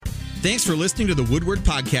Thanks for listening to the Woodward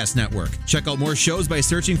Podcast Network. Check out more shows by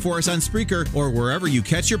searching for us on Spreaker or wherever you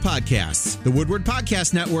catch your podcasts. The Woodward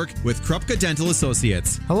Podcast Network with Krupka Dental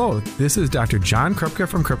Associates. Hello, this is Dr. John Krupka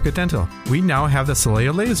from Krupka Dental. We now have the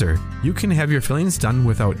Solea Laser. You can have your fillings done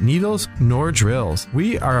without needles nor drills.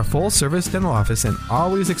 We are a full-service dental office and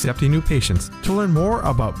always accepting new patients. To learn more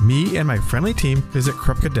about me and my friendly team, visit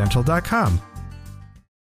krupkadental.com.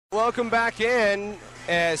 Welcome back in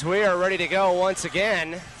as we are ready to go once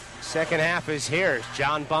again. Second half is here.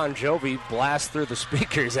 John Bon Jovi blasts through the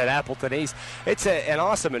speakers at Appleton East. It's an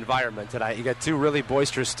awesome environment tonight. You got two really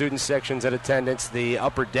boisterous student sections in attendance. The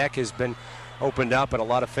upper deck has been opened up, and a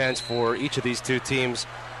lot of fans for each of these two teams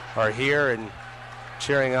are here and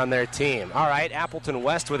cheering on their team. All right, Appleton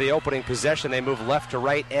West with the opening possession. They move left to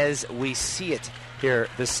right as we see it here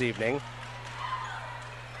this evening.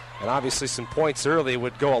 And obviously some points early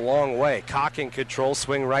would go a long way. Cocking control,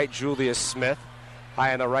 swing right, Julius Smith.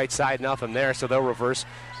 High on the right side, nothing there, so they'll reverse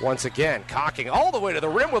once again. Cocking all the way to the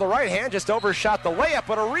rim with a right hand, just overshot the layup,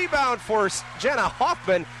 but a rebound for Jenna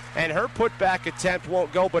Hoffman, and her putback attempt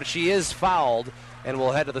won't go, but she is fouled and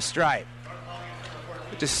will head to the stripe.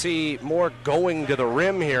 Good to see more going to the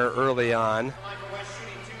rim here early on.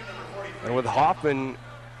 And with Hoffman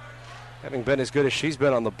having been as good as she's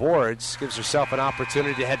been on the boards, gives herself an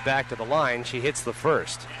opportunity to head back to the line. She hits the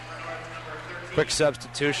first. Quick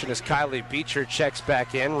substitution as Kylie Beecher checks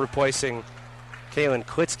back in, replacing Kaylin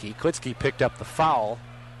Klitsky. Klitsky picked up the foul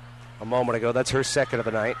a moment ago. That's her second of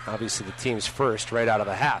the night. Obviously the team's first right out of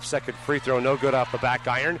the half. Second free throw, no good off the back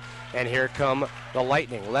iron. And here come the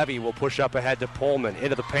Lightning. Levy will push up ahead to Pullman.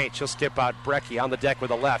 Into the paint. She'll skip out Brecky on the deck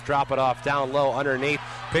with the left. Drop it off down low underneath.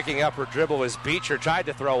 Picking up her dribble as Beecher tried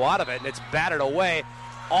to throw out of it, and it's batted away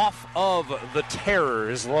off of the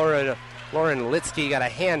Terrors. Lauren Litsky got a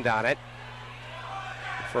hand on it.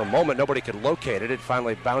 For a moment, nobody could locate it. It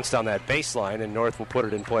finally bounced on that baseline, and North will put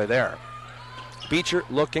it in play there. Beecher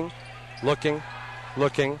looking. Gets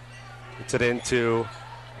it into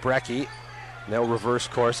Brecky. They'll reverse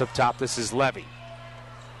course up top. This is Levy.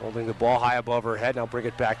 Holding the ball high above her head. Now bring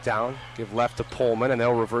it back down. Give left to Pullman, and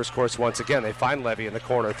they'll reverse course once again. They find Levy in the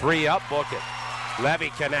corner. Three up, book it. Levy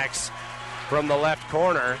connects from the left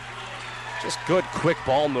corner. Just good, quick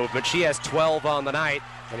ball movement. She has 12 on the night.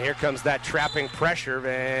 And here comes that trapping pressure,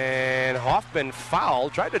 and Hoffman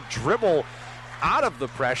fouled, tried to dribble out of the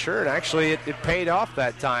pressure, and actually it paid off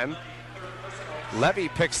that time. Levy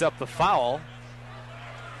picks up the foul,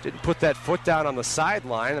 didn't put that foot down on the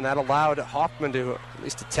sideline, and that allowed Hoffman to at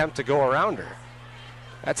least attempt to go around her.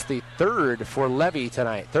 That's the third for Levy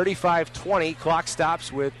tonight. 35-20, clock stops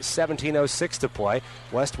with 17:06 to play.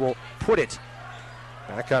 West will put it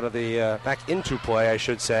back into play, I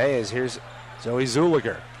should say, as here's Zoe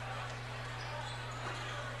Zuliger.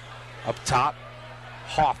 Up top,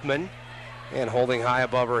 Hoffman, and holding high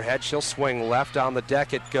above her head. She'll swing left. On the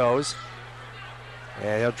deck it goes.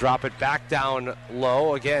 And he'll drop it back down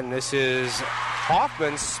low. Again, this is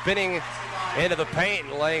Hoffman spinning into the paint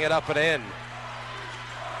and laying it up and in.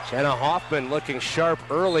 Jenna Hoffman looking sharp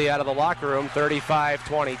early out of the locker room,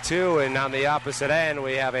 35-22. And on the opposite end,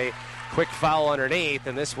 we have a quick foul underneath,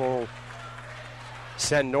 and this will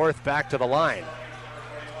send North back to the line.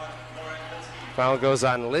 Foul goes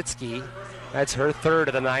on Litsky. That's her third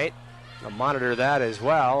of the night. I'll monitor that as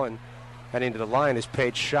well. And heading to the line is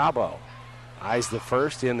Paige Chabot. Eyes the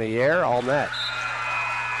first in the air, all net.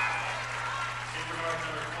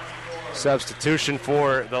 Substitution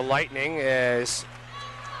for the Lightning as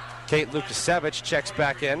Kate Lukasevich checks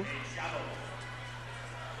back in.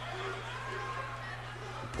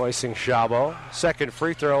 Replacing Chabot. Second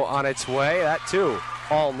free throw on its way. That too,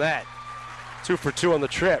 all net. 2 for 2 on the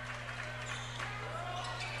trip.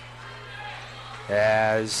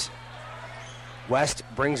 As West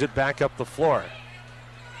brings it back up the floor.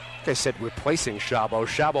 Like I said, replacing Chabot.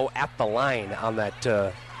 Chabot at the line on that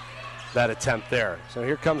attempt there. So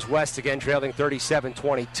here comes West again, trailing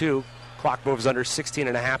 37-22. Clock moves under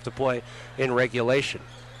 16.5 to play in regulation.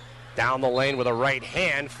 Down the lane with a right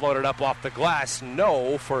hand, floated up off the glass.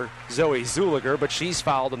 No for Zoe Zuliger, but she's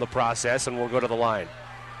fouled in the process and will go to the line.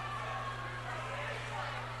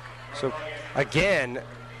 So again,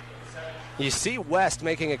 you see West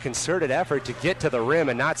making a concerted effort to get to the rim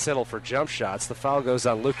and not settle for jump shots. The foul goes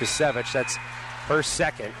on Lukasevich. That's her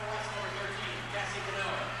second.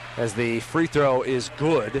 As the free throw is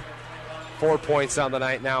good. 4 points on the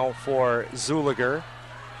night now for Zuliger.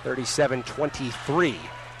 37-23.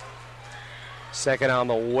 Second on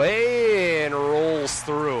the way and rolls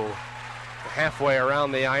through. Halfway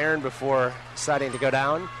around the iron before deciding to go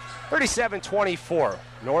down. 37-24.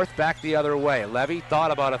 North back the other way. Levy thought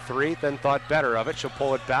about a three, then thought better of it. She'll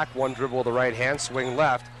pull it back. One dribble with the right hand, swing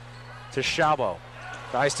left to Szabo.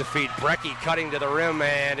 Tries to feed Brecky, cutting to the rim,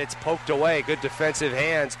 and it's poked away. Good defensive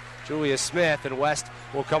hands. Julia Smith, and West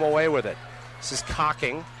will come away with it. This is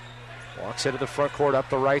Cocking. Walks into the front court up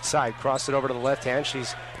the right side. Cross it over to the left hand.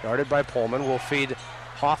 She's guarded by Pullman. Will feed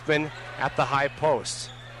Hoffman at the high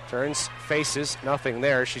post. Turns, faces, nothing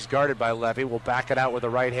there. She's guarded by Levy. Will back it out with a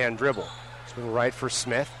right-hand dribble. Swing right for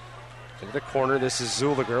Smith. Into the corner. This is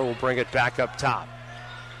Zuliger. Will bring it back up top.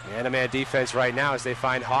 Man-to-man defense right now as they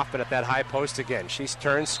find Hoffman at that high post again. She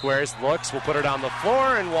turns, squares, looks, will put it on the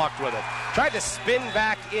floor and walked with it. Tried to spin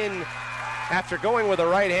back in after going with the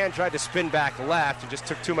right hand, tried to spin back left and just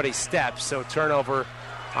took too many steps. So turnover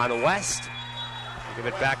on West. Give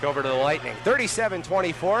it back over to the Lightning.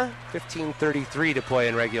 37-24, 15:33 to play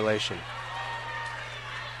in regulation.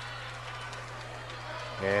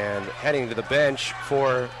 And heading to the bench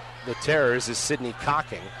for the Terrors is Sydney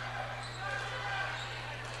Cocking.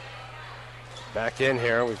 Back in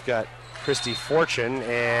here, we've got Christy Fortune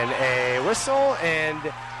and a whistle and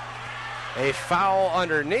a foul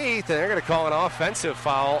underneath, and they're going to call an offensive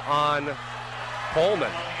foul on Pullman.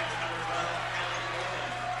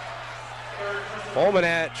 Pullman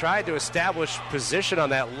had tried to establish position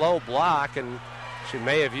on that low block, and she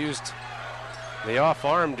may have used the off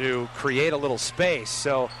arm to create a little space.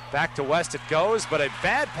 So back to West it goes, but a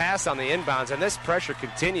bad pass on the inbounds, and this pressure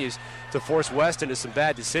continues to force West into some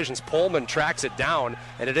bad decisions. Pullman tracks it down,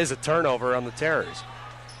 and it is a turnover on the Terrors.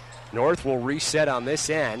 North will reset on this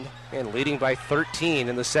end, and leading by 13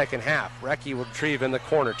 in the second half. Recchi will retrieve in the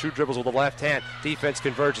corner. Two dribbles with the left hand. Defense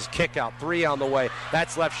converges. Kick out. Three on the way.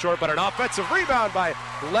 That's left short, but an offensive rebound by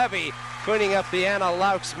Levy, cleaning up the Anna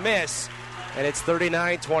Laux miss, and it's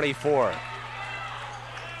 39-24.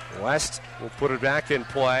 West will put it back in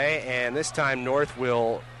play, and this time North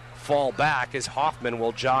will fall back as Hoffman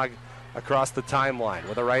will jog across the timeline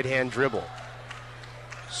with a right-hand dribble.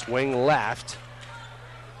 Swing left.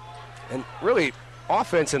 And really,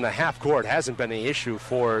 offense in the half court hasn't been the issue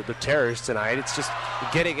for the Terrors tonight. It's just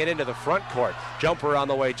getting it into the front court. Jumper on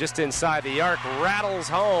the way just inside the arc. Rattles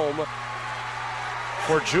home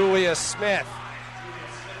for Julia Smith.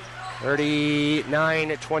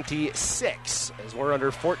 39-26 as we're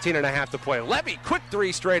under 14 and a half to play. Levy, quick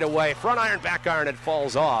three straight away. Front iron, back iron, it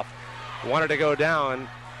falls off. Wanted to go down.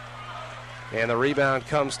 And the rebound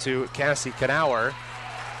comes to Cassie Knauer.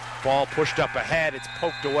 Ball pushed up ahead. It's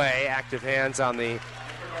poked away. Active hands on the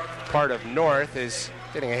part of North is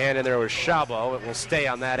getting a hand in there with Szabo. It will stay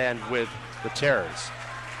on that end with the Terrors.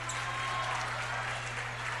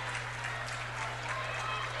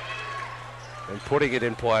 And putting it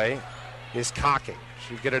in play is Cocking.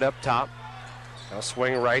 She'll get it up top. Now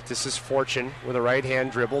swing right. This is Fortune with a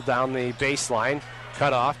right-hand dribble down the baseline.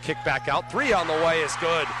 Cut off. Kick back out. Three on the way is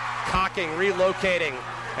good. Cocking relocating.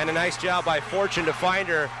 And a nice job by Fortune to find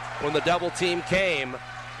her when the double team came.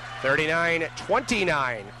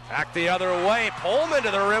 39-29. Back the other way. Pullman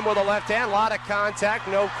to the rim with a left hand. A lot of contact.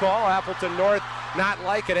 No call. Appleton North not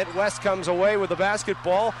liking it. West comes away with the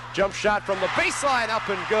basketball. Jump shot from the baseline. Up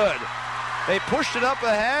and good. They pushed it up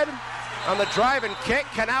ahead on the drive and kick.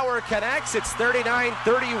 Knauer connects. It's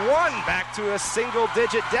 39-31. Back to a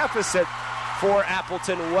single-digit deficit for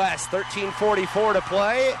Appleton West. 13:44 to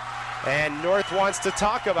play, and North wants to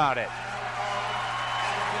talk about it.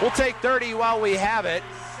 We'll take 30 while we have it,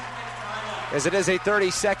 as it is a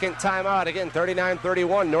 30-second timeout. Again,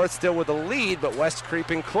 39-31. North still with the lead, but West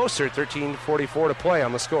creeping closer. 13:44 to play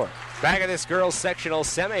on the score. Back at this girls' sectional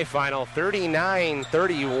semifinal,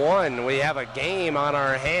 39-31. We have a game on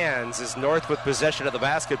our hands as North with possession of the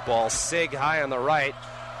basketball. Sig high on the right,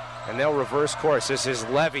 and they'll reverse course. This is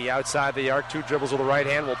Levy outside the arc. Two dribbles with the right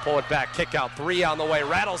hand. Will pull it back. Kick out. Three on the way.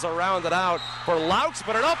 Rattles around it out for Laux,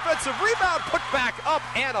 but an offensive rebound put back up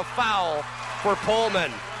and a foul for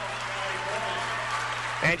Pullman.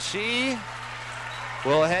 And she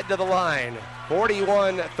will head to the line.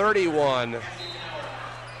 41-31.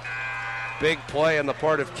 Big play on the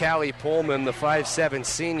part of Callie Pullman, the 5'7"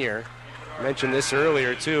 senior. I mentioned this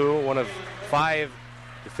earlier, too. One of 5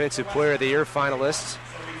 Defensive Player of the Year finalists.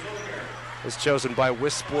 Was chosen by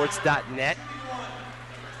WisSports.net.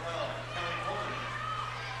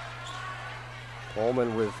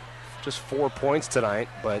 Pullman with just 4 points tonight,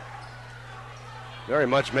 but very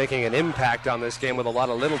much making an impact on this game with a lot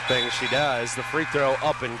of little things she does. The free throw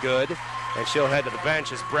up and good, and she'll head to the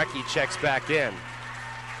bench as Brecky checks back in.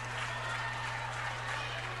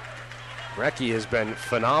 Brecky has been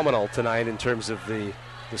phenomenal tonight in terms of the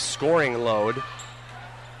scoring load,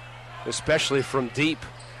 especially from deep.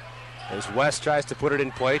 as West tries to put it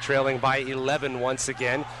in play, trailing by 11 once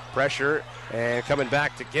again. Pressure, and coming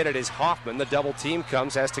back to get it is Hoffman. The double team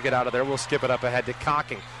comes, has to get out of there. We'll skip it up ahead to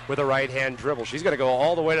Cocking with a right-hand dribble. She's going to go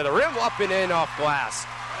all the way to the rim, up and in off glass.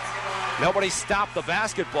 Nobody stopped the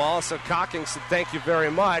basketball, so Cocking said thank you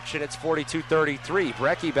very much, and it's 42-33.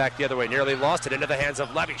 Brecky back the other way, nearly lost it into the hands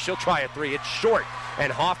of Levy. She'll try a three. It's short,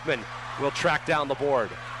 and Hoffman will track down the board.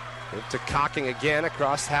 To Cocking again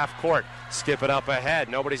across half court. Skip it up ahead.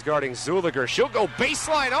 Nobody's guarding Zuliger. She'll go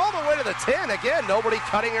baseline all the way to the 10. Again, nobody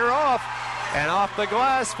cutting her off. And off the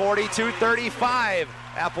glass, 42-35.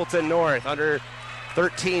 Appleton North, under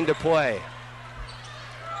 13 to play.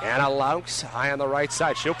 Anna Laux high on the right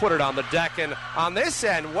side. She'll put it on the deck. And on this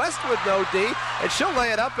end, West with no D. And she'll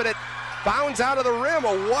lay it up, and it bounds out of the rim.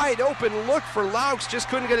 A wide open look for Laux. Just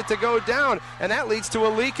couldn't get it to go down. And that leads to a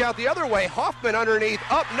leak out the other way. Hoffman underneath.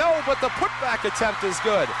 Up, no, but the putback attempt is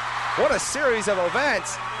good. What a series of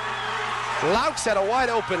events. Laux had a wide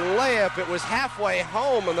open layup. It was halfway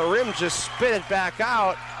home, and the rim just spit it back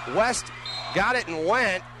out. West got it and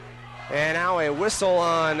went. And now a whistle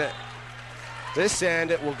on this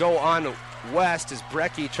end. It will go on West as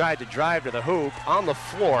Brecky tried to drive to the hoop on the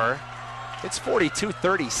floor. It's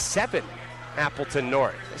 42-37, Appleton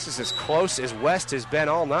North. This is as close as West has been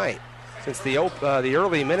all night since the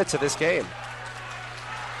early minutes of this game.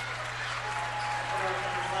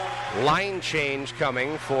 Line change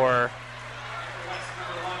coming for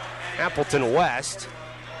Appleton West.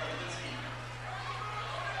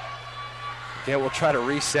 Again, we'll try to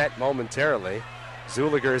reset momentarily.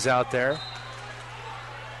 Zuliger is out there.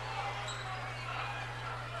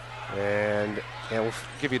 And we'll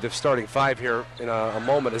give you the starting five here in a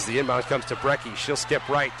moment as the inbound comes to Brecky. She'll skip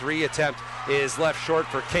right. Three attempt is left short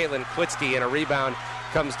for Kaylin Klitsky, and a rebound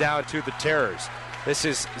comes down to the Terrors. This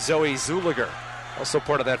is Zoe Zuliger, also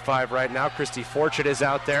part of that five right now. Christy Fortune is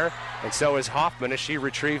out there, and so is Hoffman as she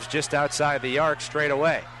retrieves just outside the arc straight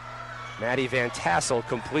away. Maddie Van Tassel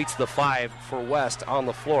completes the five for West on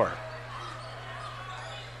the floor,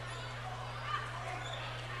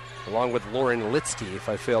 along with Lauren Litsky, if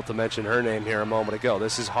I failed to mention her name here a moment ago.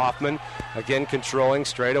 This is Hoffman, again controlling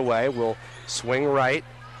straight away. Will swing right.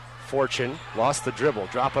 Fortune lost the dribble.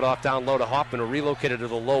 Drop it off down low to Hoffman, who relocated to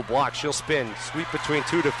the low block. She'll spin, sweep between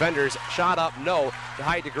two defenders. Shot up, no. The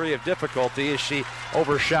high degree of difficulty as she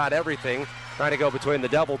overshot everything, trying to go between the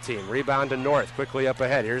double team. Rebound to North, quickly up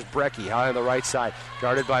ahead. Here's Brecky, high on the right side,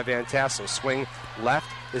 guarded by Van Tassel. Swing left.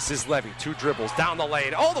 This is Levy. Two dribbles down the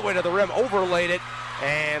lane, all the way to the rim, overlaid it.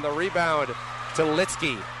 And the rebound to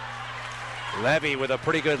Litsky. Levy with a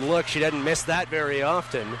pretty good look. She doesn't miss that very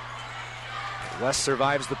often. West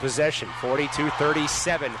survives the possession.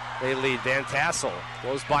 42-37. They lead. Van Tassel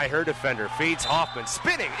goes by her defender. Feeds Hoffman.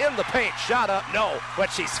 Spinning in the paint. Shot up. No,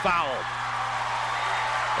 but she's fouled.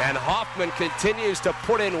 And Hoffman continues to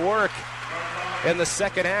put in work in the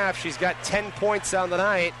second half. She's got 10 points on the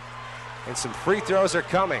night. And some free throws are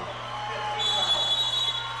coming.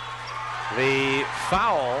 The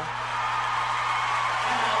foul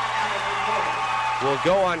will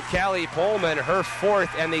go on Callie Pullman, her fourth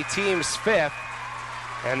and the team's fifth.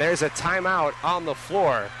 And there's a timeout on the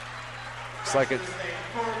floor. Looks like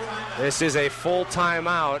this is a full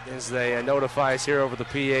timeout as they notify us here over the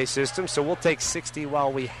PA system. So we'll take 60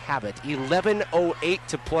 while we have it. 11:08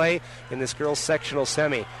 to play in this girls' sectional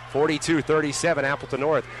semi. 42-37 Appleton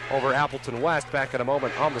North over Appleton West. Back in a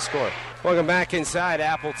moment on the score. Welcome back inside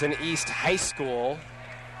Appleton East High School.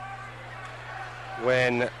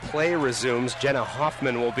 When play resumes, Jenna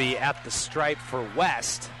Hoffman will be at the stripe for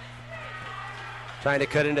West, trying to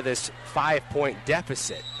cut into this 5-point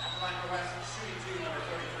deficit.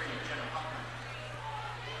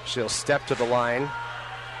 She'll step to the line,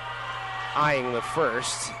 eyeing the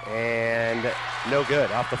first, and no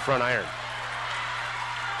good, off the front iron.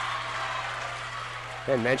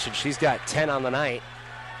 And mentioned she's got 10 on the night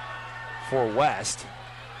for West.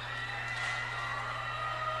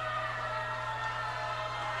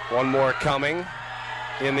 One more coming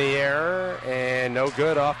in the air, and no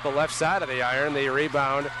good off the left side of the iron. The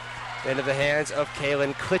rebound into the hands of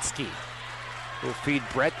Kaylin Klitsky, who'll feed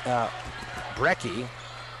Brecky.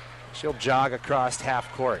 She'll jog across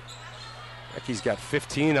half court. Brecky's got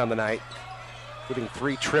 15 on the night, including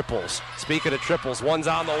 3 triples. Speaking of triples, one's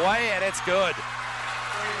on the way, and it's good.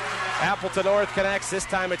 Appleton North connects. This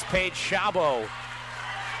time it's Paige Chabot.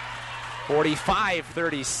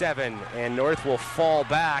 45-37, and North will fall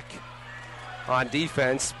back on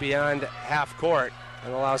defense beyond half court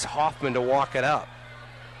and allows Hoffman to walk it up.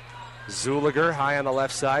 Zuliger high on the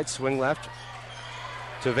left side, swing left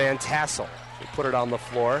to Van Tassel. She put it on the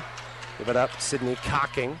floor. Give it up, Sydney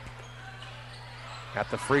Cocking. At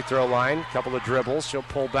the free throw line, couple of dribbles. She'll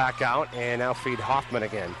pull back out and now feed Hoffman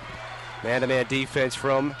again. Man-to-man defense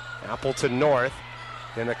from Appleton North.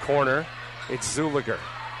 In the corner, it's Zuliger.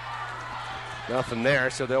 Nothing there,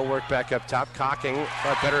 so they'll work back up top. Cocking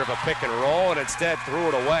got better of a pick and roll and instead threw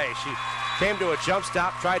it away. She came to a jump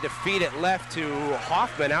stop, tried to feed it left to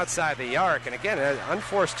Hoffman outside the arc. And again, an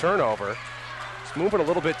unforced turnover. It's moving a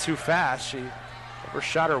little bit too fast. She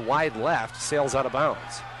overshot her wide left, sails out of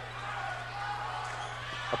bounds.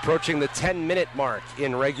 Approaching the 10-minute mark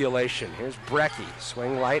in regulation. Here's Brecky.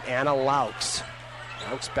 Swing light, Anna Laux.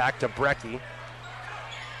 Laux back to Brecky.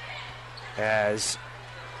 As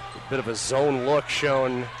a bit of a zone look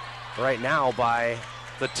shown right now by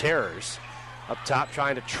the Terrors. Up top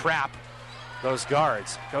trying to trap those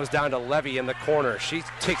guards. Goes down to Levy in the corner. She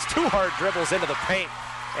takes 2 hard dribbles into the paint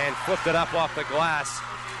and flipped it up off the glass.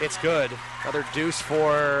 It's good. Another deuce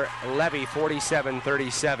for Levy,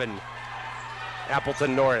 47-37.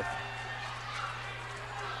 Appleton North.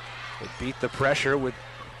 They beat the pressure with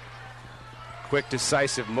quick,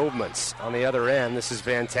 decisive movements. On the other end, this is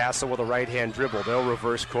Van Tassel with a right-hand dribble. They'll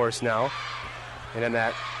reverse course now. And in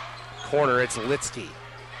that corner, it's Litsky.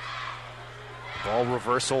 Ball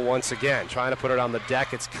reversal once again. Trying to put it on the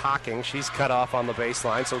deck. It's Cocking. She's cut off on the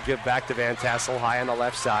baseline, so give back to Van Tassel high on the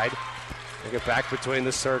left side. They get back between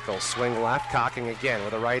the circles. Swing left, Cocking again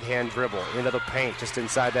with a right-hand dribble into the paint, just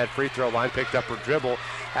inside that free throw line. Picked up her dribble,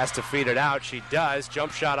 has to feed it out. She does.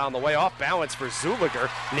 Jump shot on the way, off balance for Zuliger.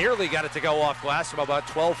 Nearly got it to go off glass from about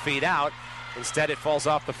 12 feet out. Instead, it falls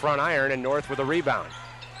off the front iron, and North with a rebound.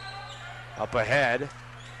 Up ahead,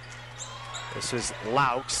 this is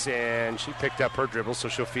Laux, and she picked up her dribble, so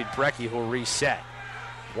she'll feed Brecky, who will reset.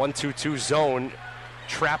 1-2-2 zone,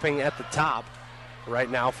 trapping at the top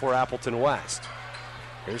right now for Appleton West.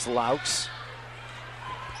 Here's Laux.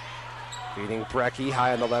 Feeding Brecky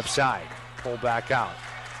high on the left side. Pull back out.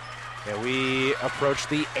 And we approach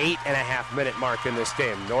the 8.5-minute mark in this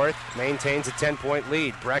game. North maintains a 10-point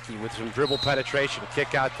lead. Brecky with some dribble penetration.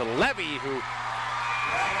 Kick out to Levy, who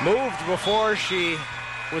moved before she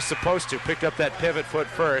was supposed to. Picked up that pivot foot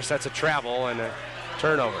first. That's a travel and a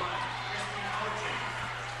turnover.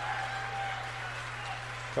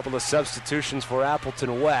 Couple of substitutions for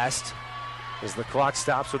Appleton West as the clock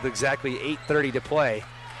stops with exactly 8:30 to play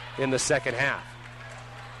in the second half.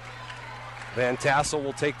 Van Tassel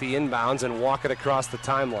will take the inbounds and walk it across the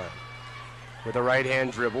timeline with a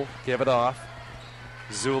right-hand dribble. Give it off.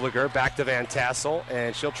 Zuliger back to Van Tassel,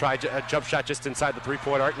 and she'll try a jump shot just inside the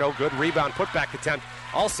three-point arc. No good. Rebound putback attempt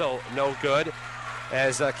also no good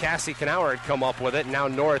as Cassie Knauer had come up with it. Now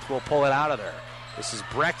North will pull it out of there. This is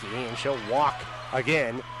Brecky, and she'll walk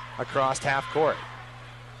again across half court.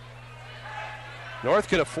 North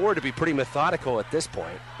can afford to be pretty methodical at this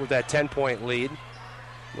point with that 10-point lead.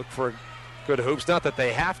 Look for good hoops. Not that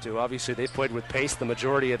they have to. Obviously, they've played with pace the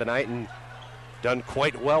majority of the night and done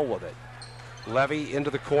quite well with it. Levy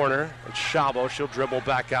into the corner, and Szabo, she'll dribble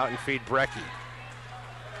back out and feed Brecky.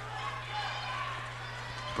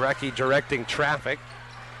 Brecky directing traffic.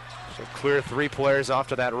 She'll clear 3 players off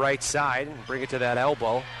to that right side and bring it to that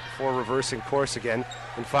elbow before reversing course again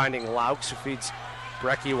and finding Laux, who feeds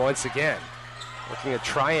Brecky once again. Looking at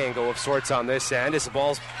triangle of sorts on this end as the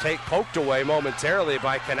ball's poked away momentarily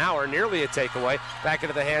by Knauer, nearly a takeaway. Back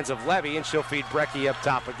into the hands of Levy, and she'll feed Brecky up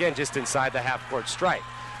top again just inside the half-court stripe.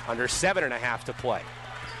 Under 7.5 to play.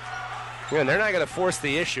 And they're not going to force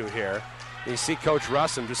the issue here. You see Coach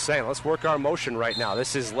Russum just saying, let's work our motion right now.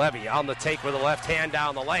 This is Levy on the take with the left hand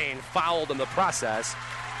down the lane, fouled in the process.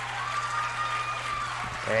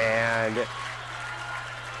 And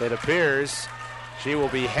it appears she will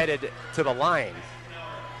be headed to the line.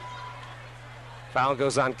 Foul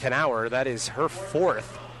goes on Knauer. That is her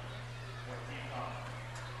 4th.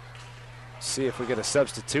 See if we get a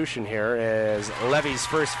substitution here as Levy's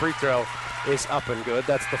first free throw is up and good.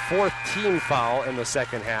 That's the 4th team foul in the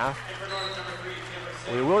second half.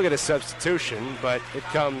 We will get a substitution, but it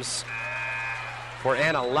comes for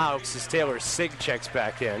Anna Laux as Taylor Sig checks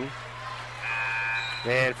back in.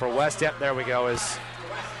 And for West, yep, there we go, as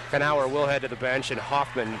Knauer will head to the bench and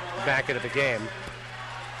Hoffman back into the game.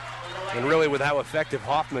 And really with how effective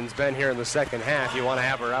Hoffman's been here in the second half, you want to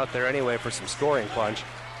have her out there anyway for some scoring punch.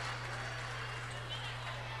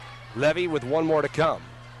 Levy with 1 more to come.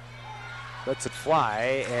 Lets it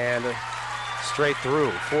fly and straight through.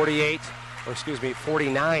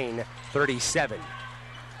 49-37.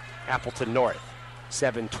 Appleton North.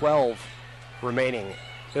 7:12 remaining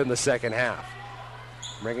in the second half.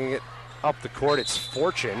 Bringing it up the court, it's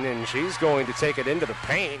Fortune, and she's going to take it into the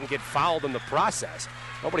paint and get fouled in the process.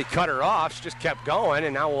 Nobody cut her off. She just kept going,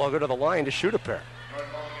 and now we'll go to the line to shoot a pair.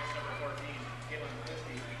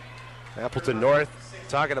 Appleton North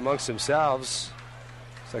talking amongst themselves.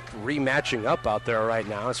 It's like rematching up out there right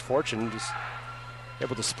now. It's Fortune just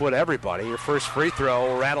able to split everybody. Your first free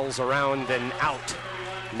throw rattles around and out.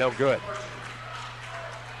 No good.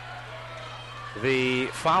 The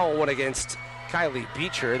foul went against Kylie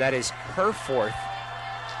Beecher. That is her fourth.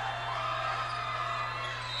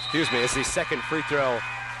 Excuse me, it's the second free throw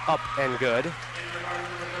up and good.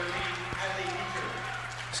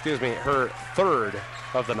 Excuse me, her third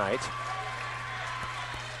of the night.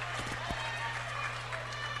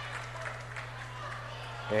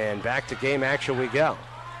 And back to game action we go.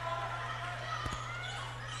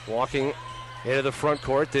 Walking into the front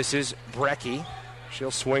court, this is Brecky.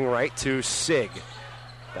 She'll swing right to Sig.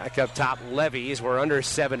 Back up top, Levies. We're under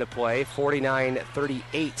 7 to play.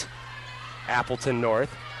 49-38, Appleton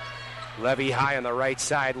North. Levy high on the right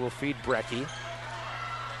side will feed Brecky.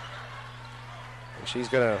 And she's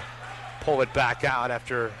going to pull it back out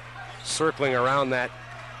after circling around that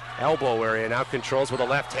elbow area. Now controls with a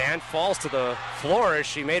left hand, falls to the floor as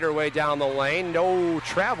she made her way down the lane. No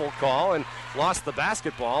travel call and lost the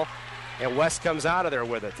basketball. And West comes out of there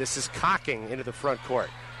with it. This is Cocking into the front court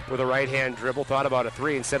with a right-hand dribble. Thought about a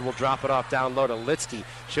three. Instead, we'll drop it off down low to Litsky.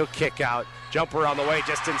 She'll kick out. Jumper on the way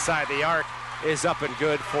just inside the arc is up and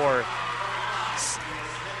good for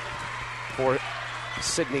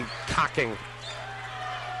Sydney Cocking.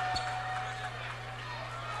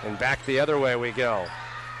 And back the other way we go.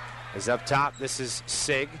 Is up top. This is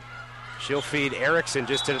Sig. She'll feed Erickson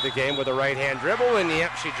just into the game with a right-hand dribble. And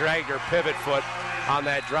yep, she dragged her pivot foot on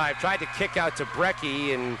that drive. Tried to kick out to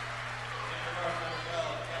Brecky and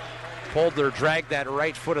dragged that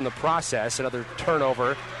right foot in the process. Another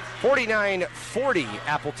turnover. 49-40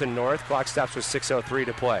 Appleton North. Clock stops with 6:03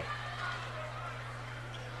 to play.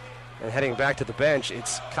 And heading back to the bench,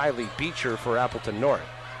 it's Kylie Beecher for Appleton North.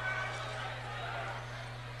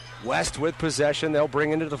 West with possession. They'll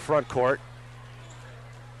bring into the front court.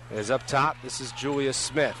 It is up top. This is Julia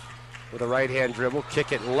Smith with a right-hand dribble.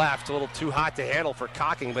 Kick it left. A little too hot to handle for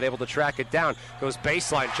Cocking, but able to track it down. Goes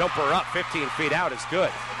baseline. Jumper up. 15 feet out is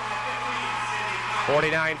good.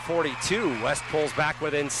 49-42. West pulls back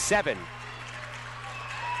within 7.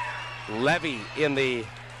 Levy in the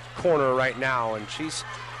corner right now, and she's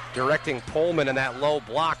directing Pullman in that low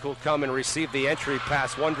block, who'll come and receive the entry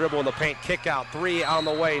pass. One dribble in the paint, kick out, 3 on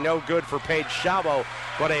the way. No good for Paige Szabo,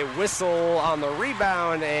 but a whistle on the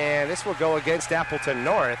rebound, and this will go against Appleton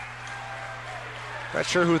North. Not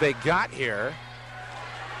sure who they got here.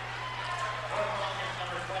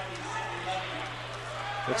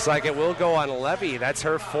 Looks like it will go on Levy. That's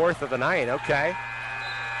her 4th of the night. Okay.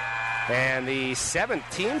 And the 7th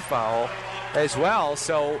team foul as well.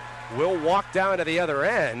 So we'll walk down to the other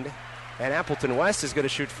end. And Appleton West is going to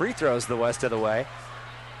shoot free throws the west of the way.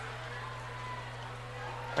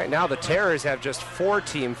 Right now the Terrors have just 4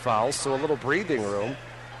 team fouls, so a little breathing room.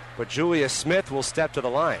 But Julia Smith will step to the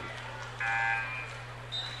line.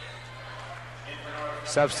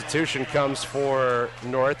 Substitution comes for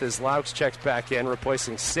North as Laux checks back in,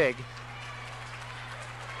 replacing Sig.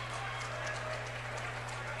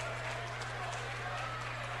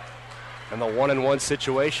 And the 1-on-1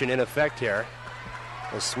 situation in effect here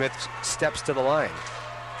as Smith steps to the line.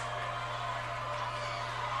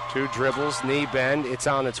 2 dribbles, knee bend, it's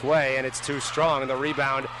on its way, and it's too strong, and the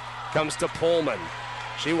rebound comes to Pullman.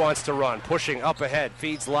 She wants to run, pushing up ahead,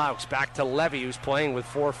 feeds Laux back to Levy, who's playing with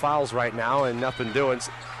 4 fouls right now and nothing doing,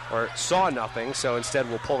 or saw nothing, so instead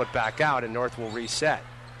we'll pull it back out and North will reset.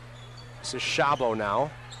 This is Szabo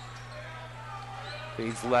now.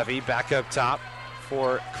 Feeds Levy back up top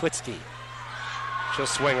for Klitsky. She'll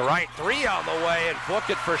swing right, 3 on the way and book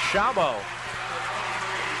it for Szabo.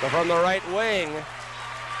 So from the right wing,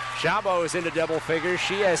 Szabo is into double figures.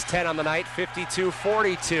 She has 10 on the night,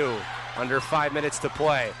 52-42. Under 5 minutes to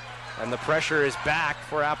play. And the pressure is back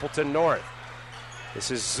for Appleton North.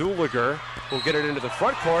 This is Zuliger who'll get it into the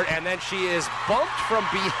front court, and then she is bumped from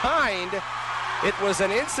behind. It was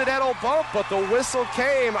an incidental bump, but the whistle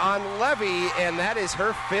came on Levy, and that is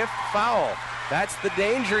her 5th foul. That's the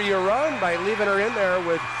danger you run by leaving her in there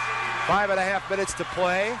with 5.5 minutes to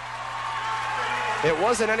play. It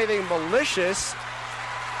wasn't anything malicious,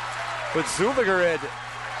 but Zuliger had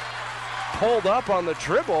pulled up on the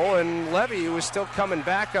dribble, and Levy, who was still coming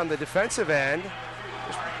back on the defensive end,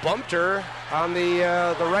 just bumped her on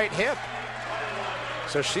the right hip.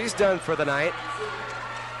 So she's done for the night.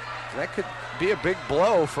 And that could be a big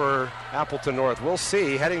blow for Appleton North. We'll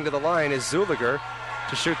see. Heading to the line is Zuliger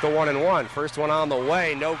to shoot the 1-and-1. First one on the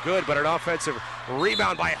way, no good, but an offensive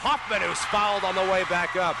rebound by Hoffman, who's fouled on the way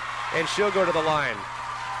back up, and she'll go to the line.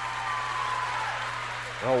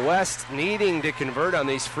 Well, West needing to convert on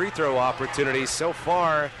these free throw opportunities so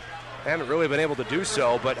far. Haven't really been able to do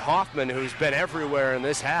so, but Hoffman, who's been everywhere in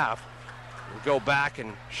this half, will go back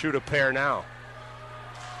and shoot a pair now.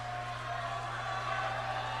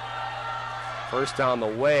 First on the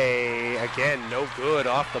way, again, no good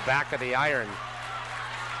off the back of the iron.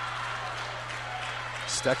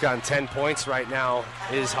 Stuck on 10 points right now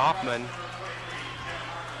is Hoffman.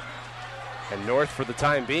 And North, for the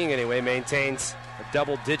time being anyway, maintains a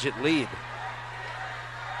double-digit lead.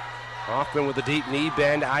 Hoffman with a deep knee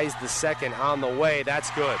bend, eyes the second on the way.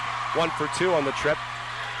 That's good. 1 for 2 on the trip.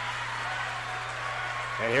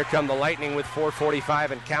 And here come the Lightning with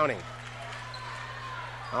 4:45 and counting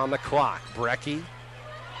on the clock. Brecky.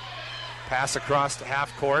 Pass across to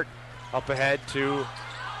half court. Up ahead to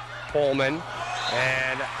Pullman.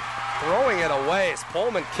 And throwing it away as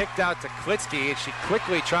Pullman kicked out to Klitsky, and she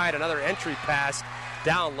quickly tried another entry pass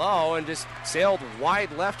down low and just sailed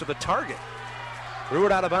wide left of the target. Threw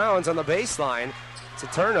it out of bounds on the baseline. It's a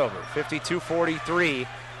turnover, 52-43,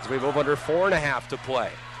 as we move under 4.5 to play.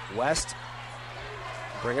 West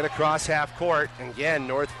bring it across half court, and again,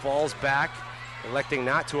 North falls back, electing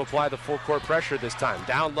not to apply the full court pressure this time.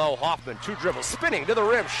 Down low, Hoffman, 2 dribbles, spinning to the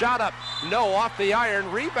rim, shot up, no, off the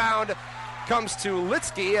iron, rebound comes to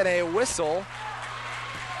Litsky, and a whistle,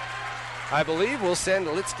 I believe, will send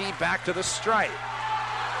Litsky back to the stripe.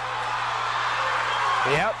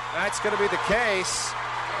 Yep, that's going to be the case.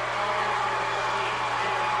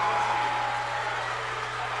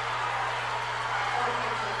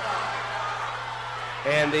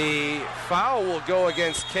 And the foul will go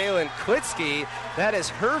against Kaylin Klitsky. That is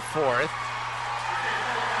her 4th.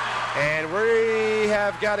 And we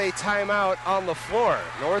have got a timeout on the floor.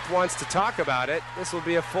 North wants to talk about it. This will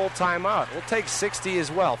be a full timeout. We'll take 60 as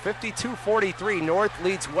well. 52-43. North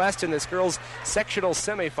leads West in this girls' sectional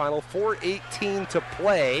semifinal. 4:18 to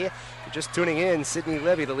play. If you're just tuning in, Sydney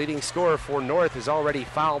Levy, the leading scorer for North, is already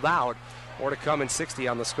fouled out. More to come in 60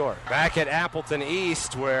 on the score. Back at Appleton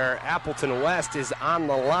East, where Appleton West is on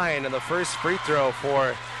the line. And the first free throw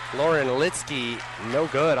for Lauren Litsky, no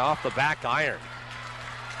good, off the back iron.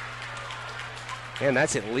 And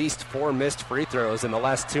that's at least 4 missed free throws in the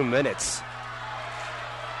last 2 minutes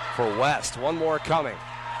for West. One more coming.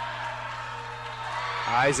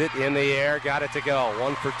 Eyes it in the air, got it to go.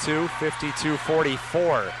 1 for 2,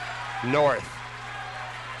 52-44 North.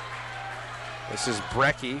 This is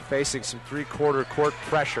Brecky facing some 3/4 court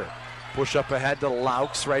pressure. Push up ahead to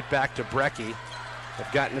Laux, right back to Brecky.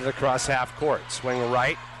 They've gotten it across half court. Swing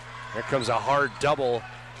right. Here comes a hard double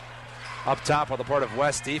up top on the part of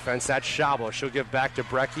West defense. That's Szabo. She'll give back to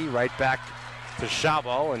Brecky, right back to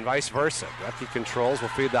Szabo, and vice versa. Brecky controls, will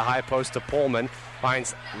feed the high post to Pullman.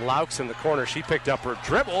 Finds Laux in the corner. She picked up her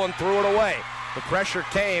dribble and threw it away. The pressure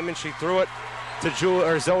came, and she threw it to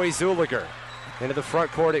Zoe Zuliger. Into the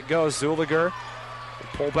front court it goes. Zuliger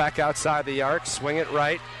pull back outside the arc, swing it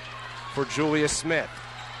right for Julia Smith.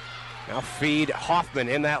 Now feed Hoffman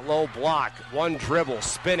in that low block. 1 dribble,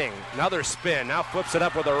 spinning, another spin. Now flips it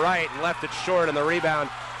up with the right and left it short, and the rebound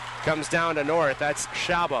comes down to North. That's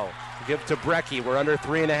Szabo. Give to Brecky. We're under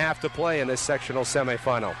 3.5 to play in this sectional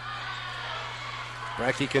semifinal.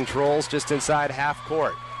 Brecky controls just inside half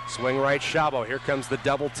court. Swing right, Szabo. Here comes the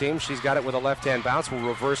double team. She's got it with a left-hand bounce. Will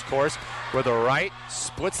reverse course with a right.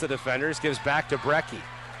 Splits the defenders. Gives back to Brecky.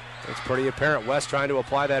 It's pretty apparent West trying to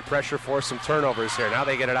apply that pressure, force some turnovers here. Now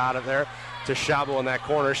they get it out of there to Szabo in that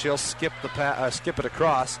corner. She'll skip it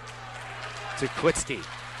across to Klitsky.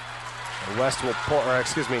 West will pull,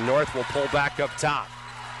 North will pull back up top.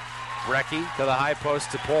 Brecky to the high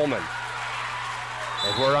post to Pullman.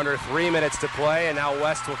 And we're under 3 minutes to play, and now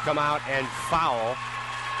West will come out and foul.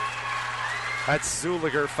 That's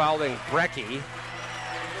Zuliger fouling Brecky.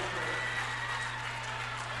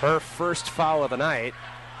 Her first foul of the night.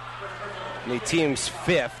 And the team's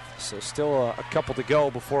 5th, so still a couple to go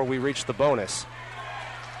before we reach the bonus.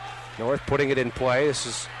 North putting it in play. This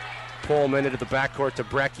is Pullman into the backcourt to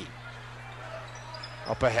Brecky.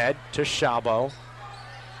 Up ahead to Szabo.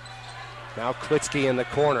 Now Klitsky in the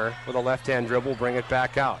corner with a left-hand dribble, bring it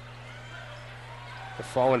back out. They're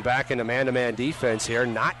falling back into man-to-man defense here,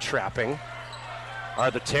 not trapping. Are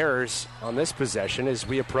the Terrors on this possession as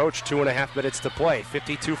we approach 2.5 minutes to play.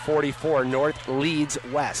 52-44, North leads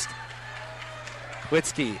West.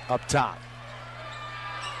 Klitsky up top.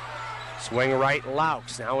 Swing right,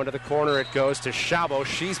 Laux. Now into the corner it goes to Szabo.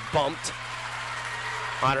 She's bumped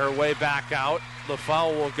on her way back out. The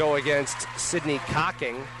foul will go against Sydney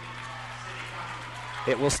Cocking.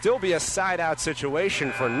 It will still be a side-out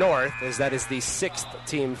situation for North, as that is the 6th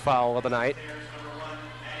team foul of the night.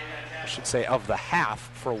 I should say of the half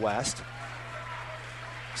for West.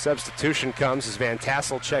 Substitution comes as Van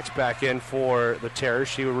Tassel checks back in for the Terrors.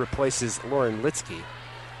 She replaces Lauren Litsky.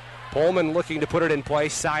 Pullman looking to put it in play,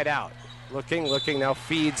 side out. Looking, now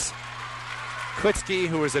feeds Klitsky,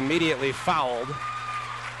 who is immediately fouled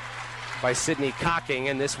by Sydney Cocking,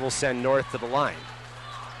 and this will send North to the line.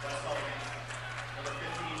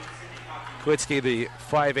 Klitsky, the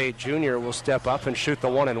 5'8 junior, will step up and shoot the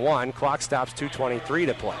 1-and-1. Clock stops, 2:23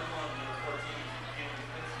 to play.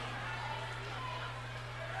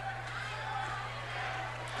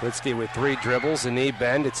 Klitsky with 3 dribbles, a knee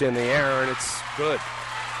bend, it's in the air, and it's good.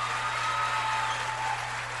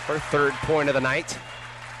 Her 3rd point of the night.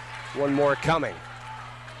 One more coming.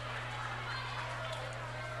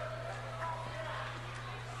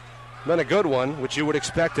 Been a good one, which you would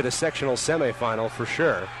expect at a sectional semifinal for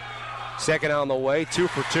sure. Second on the way, 2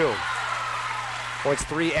 for 2. Points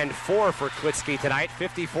 3 and 4 for Klitsky tonight,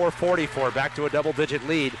 54-44. Back to a double-digit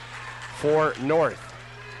lead for North.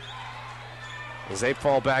 As they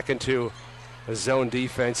fall back into a zone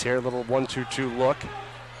defense here, a little 1-2-2 look.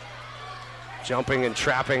 Jumping and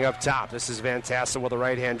trapping up top. This is Van Tassel with a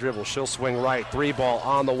right-hand dribble. She'll swing right. 3-ball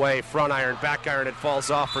on the way. Front iron, back iron. It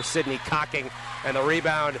falls off for Sydney Cocking. And the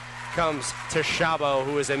rebound comes to Szabo,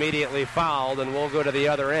 who is immediately fouled, and we'll go to the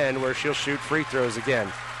other end where she'll shoot free throws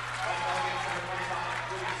again.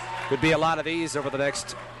 Could be a lot of these over the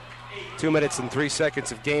next 2 minutes and 3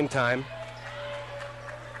 seconds of game time.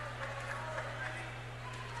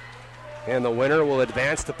 And the winner will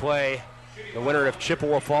advance to play the winner of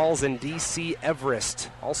Chippewa Falls and DC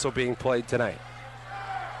Everest, also being played tonight.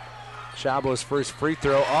 Szabo's first free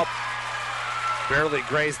throw up, barely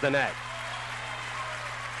grazed the net.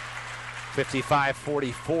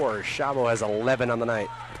 55-44. Szabo has 11 on the night.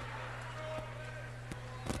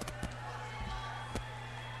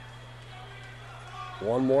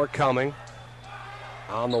 One more coming.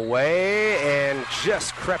 On the way, and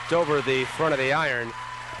just crept over the front of the iron.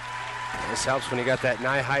 This helps when you got that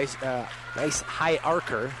nice high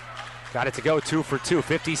arcer. Got it to go 2 for 2.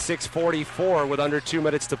 56-44 with under 2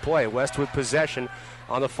 minutes to play. Westwood possession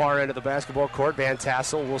on the far end of the basketball court. Van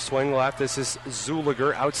Tassel will swing left. This is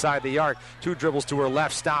Zuliger outside the arc. 2 dribbles to her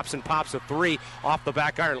left. Stops and pops a 3 off the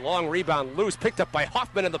back iron. Long rebound loose. Picked up by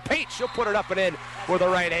Hoffman in the paint. She'll put it up and in with the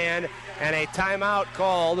right hand. And a timeout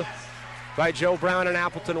called by Joe Brown and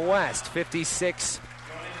Appleton West.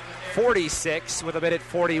 56-46 with a minute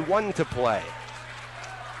 41 to play.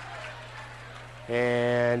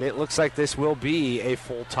 And it looks like this will be a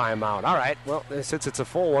full timeout. All right, well, since it's a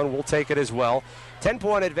full one, we'll take it as well.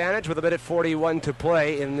 10-point advantage with a minute 41 to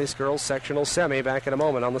play in this girls' sectional semi. Back in a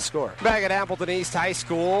moment on The Score. Back at Appleton East High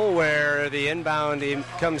School, where the inbound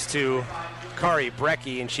comes to Kari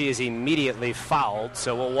Brecky, and she is immediately fouled.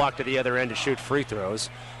 So we'll walk to the other end to shoot free throws.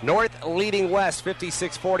 North leading West,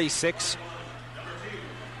 56-46.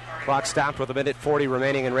 Clock stopped with a minute 40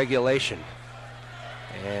 remaining in regulation.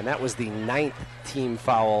 And that was the 9th team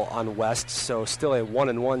foul on West, so still a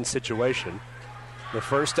 1-and-1 situation. The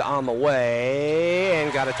first on the way,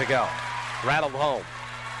 and got it to go. Rattled home.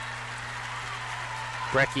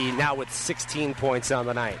 Brecky now with 16 points on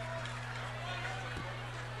the night.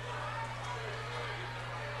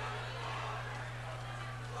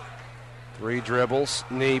 Three dribbles,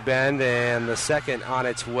 knee bend, and the second on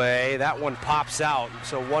its way. That one pops out,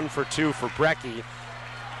 so 1 for 2 for Brecky.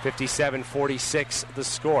 57-46 the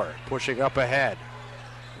score. Pushing up ahead,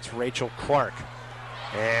 it's Rachel Clark.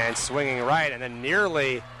 And swinging right, and then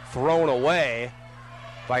nearly thrown away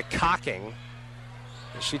by Cocking.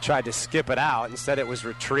 She tried to skip it out. Instead, it was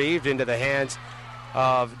retrieved into the hands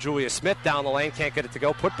of Julia Smith down the lane. Can't get it to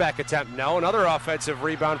go. Putback attempt, no. Another offensive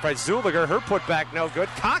rebound by Zuliger. Her putback, no good.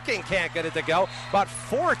 Cocking can't get it to go. About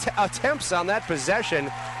 4 attempts on that possession,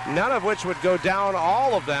 none of which would go down.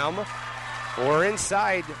 All of them were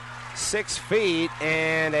inside 6 feet,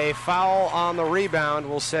 and a foul on the rebound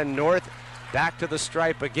will send North back to the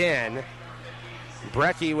stripe again.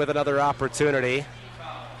 Brecky with another opportunity.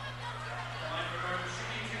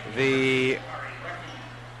 The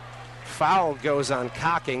foul goes on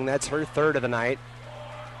Cocking. That's her 3rd of the night.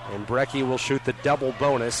 And Brecky will shoot the double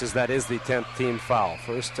bonus, as that is the 10th team foul.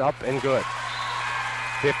 First up and good.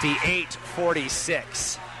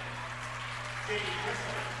 58-46.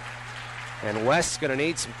 And West's going to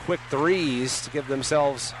need some quick threes to give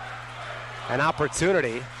themselves an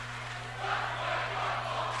opportunity.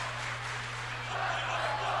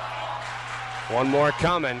 One more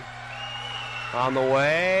coming. On the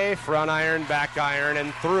way, front iron, back iron,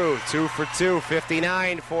 and through. 2 for 2,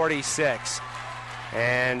 59-46.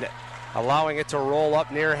 And allowing it to roll up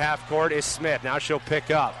near half court is Smith. Now she'll pick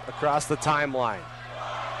up across the timeline.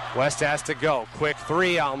 West has to go. Quick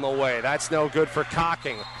three on the way. That's no good for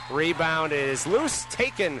Cocking. Rebound is loose,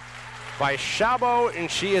 taken by Szabo,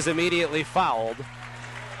 and she is immediately fouled.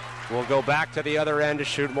 We'll go back to the other end to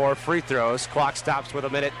shoot more free throws. Clock stops with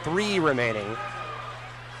 1:03 remaining.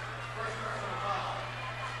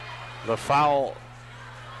 The foul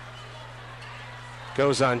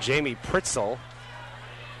goes on Jamie Pritzel.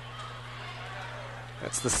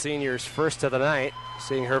 That's the senior's first of the night,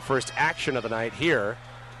 seeing her first action of the night here.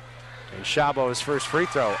 And Szabo's first free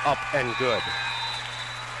throw up and good.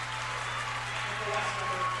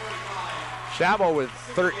 Szabo with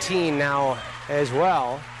 13 now as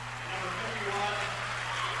well.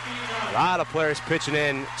 A lot of players pitching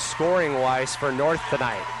in scoring-wise for North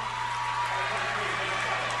tonight.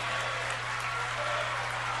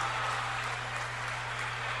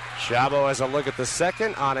 Szabo has a look at the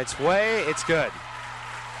second. On its way, it's good.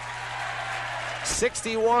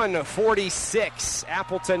 61-46,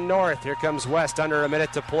 Appleton North. Here comes West, under a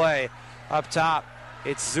minute to play. Up top,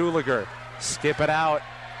 it's Zuliger. Skip it out.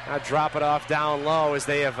 Now drop it off down low as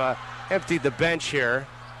they have emptied the bench here.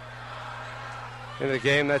 In the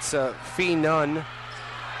game, that's Fee Nunn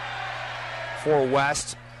for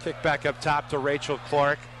West. Kick back up top to Rachel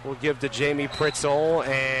Clark. We'll give to Jamie Pritzel,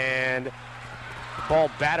 and the ball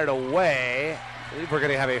batted away. I believe we're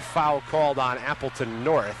going to have a foul called on Appleton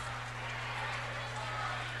North.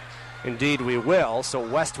 Indeed, we will. So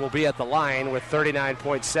West will be at the line with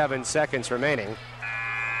 39.7 seconds remaining.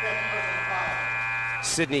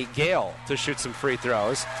 Sydney Gale to shoot some free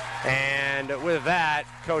throws. And with that,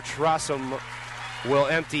 Coach Rossum will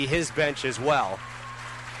empty his bench as well.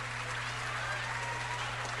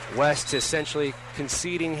 West essentially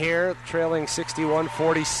conceding here, trailing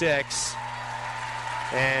 61-46.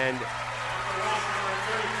 And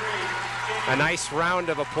a nice round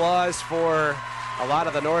of applause for a lot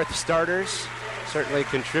of the North starters, certainly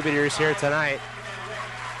contributors here tonight.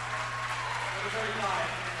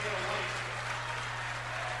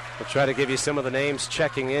 We'll try to give you some of the names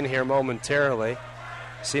checking in here momentarily.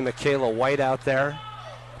 See Michaela White out there.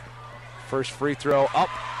 First free throw up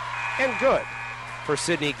and good for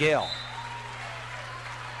Sydney Gale.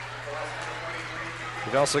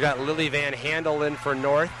 We've also got Lily Van Handel in for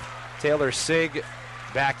North. Taylor Sigg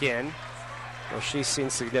back in. Well, she's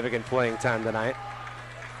seen significant playing time tonight.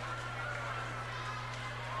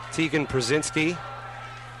 Tegan Przinski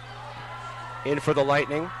in for the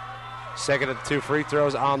Lightning. Second of the two free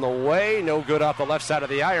throws on the way. No good off the left side of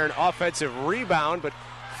the iron. Offensive rebound, but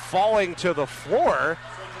falling to the floor.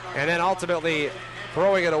 And then ultimately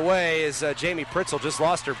throwing it away is Jamie Pritzel. Just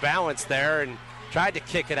lost her balance there and tried to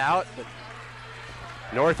kick it out. But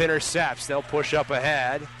North intercepts. They'll push up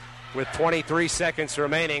ahead. With 23 seconds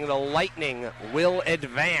remaining, the Lightning will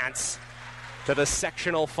advance to the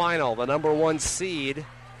sectional final. The number one seed.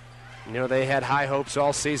 You know, they had high hopes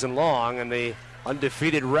all season long, and the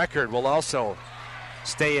undefeated record will also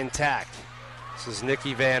stay intact. This is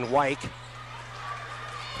Nikki Van Wyk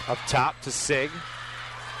up top to Sigg.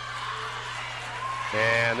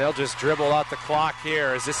 And they'll just dribble out the clock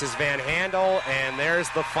here as this is Van Handel, and there's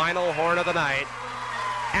the final horn of the night.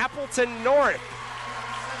 Appleton North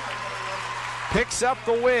picks up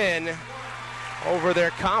the win over their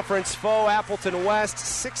conference foe, Appleton West,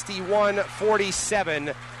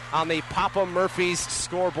 61-47 on the Papa Murphy's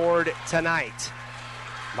scoreboard tonight.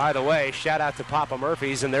 By the way, shout out to Papa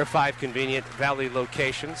Murphy's and their 5 convenient Valley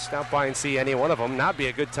locations. Stop by and see any one of them. Now be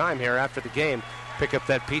a good time here after the game. Pick up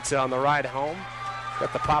that pizza on the ride home.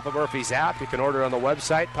 Got the Papa Murphy's app. You can order on the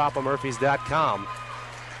website, papamurphys.com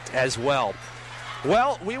as well.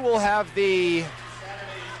 Well, we will have the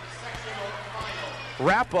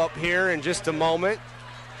wrap-up here in just a moment.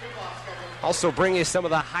 Also bring you some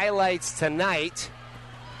of the highlights tonight.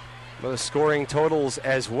 The scoring totals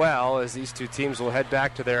as well, as these two teams will head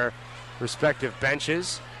back to their respective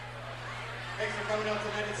benches.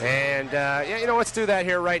 And, let's do that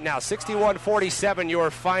here right now. 61-47, your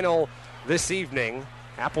final this evening.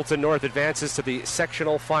 Appleton North advances to the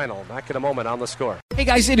sectional final. Back in a moment on The Score. Hey,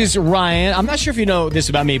 guys, it is Ryan. I'm not sure if you know this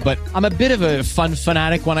about me, but I'm a bit of a fun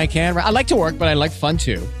fanatic when I can. I like to work, but I like fun,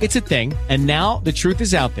 too. It's a thing. And now the truth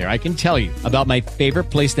is out there. I can tell you about my favorite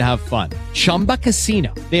place to have fun. Chumba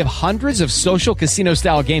Casino. They have hundreds of social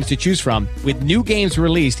casino-style games to choose from with new games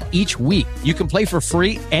released each week. You can play for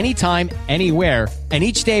free anytime, anywhere, and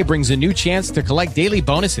each day brings a new chance to collect daily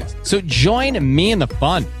bonuses. So join me in the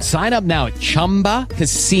fun. Sign up now at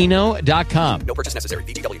ChumbaCasino.com. No purchase necessary.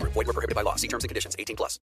 VGW Group. Void where prohibited by law. See terms and conditions. 18+.